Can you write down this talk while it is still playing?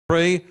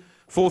Free,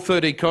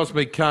 4:30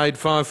 Cosmic Cade,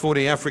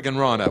 5:40 African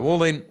Rhino.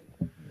 All in.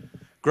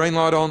 Green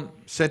light on,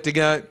 set to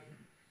go.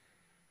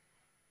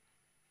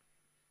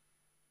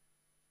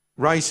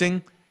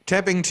 Racing.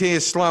 Tapping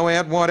Tears slow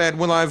out. Whiteout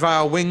Willow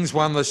Vale Wings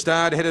won the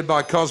start, headed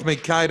by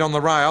Cosmic Cade on the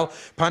rail.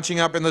 Punching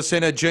up in the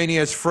centre,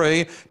 Genius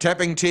Free.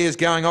 Tapping Tears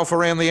going off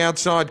around the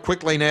outside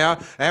quickly now.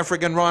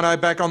 African Rhino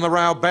back on the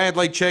rail,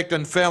 badly checked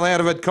and fell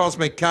out of it,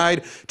 Cosmic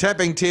Cade.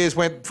 Tapping Tears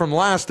went from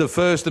last to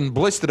first and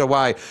blistered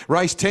away.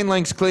 Race 10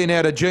 lengths clear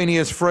now to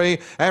Genius Free.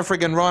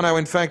 African Rhino,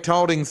 in fact,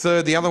 holding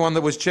third. The other one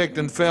that was checked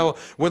and fell,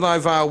 Willow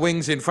Vale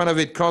Wings in front of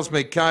it,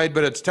 Cosmic Cade,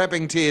 but it's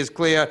Tapping Tears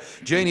clear.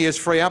 Genius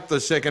Free up the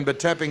second, but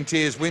Tapping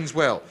Tears wins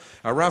well.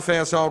 A rough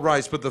household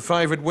race, but the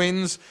favourite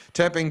wins.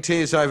 Tapping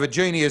Tears over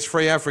Genius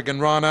Free, African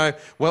Rhino.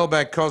 Well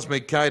back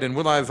Cosmic Cade and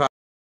Willow Vale.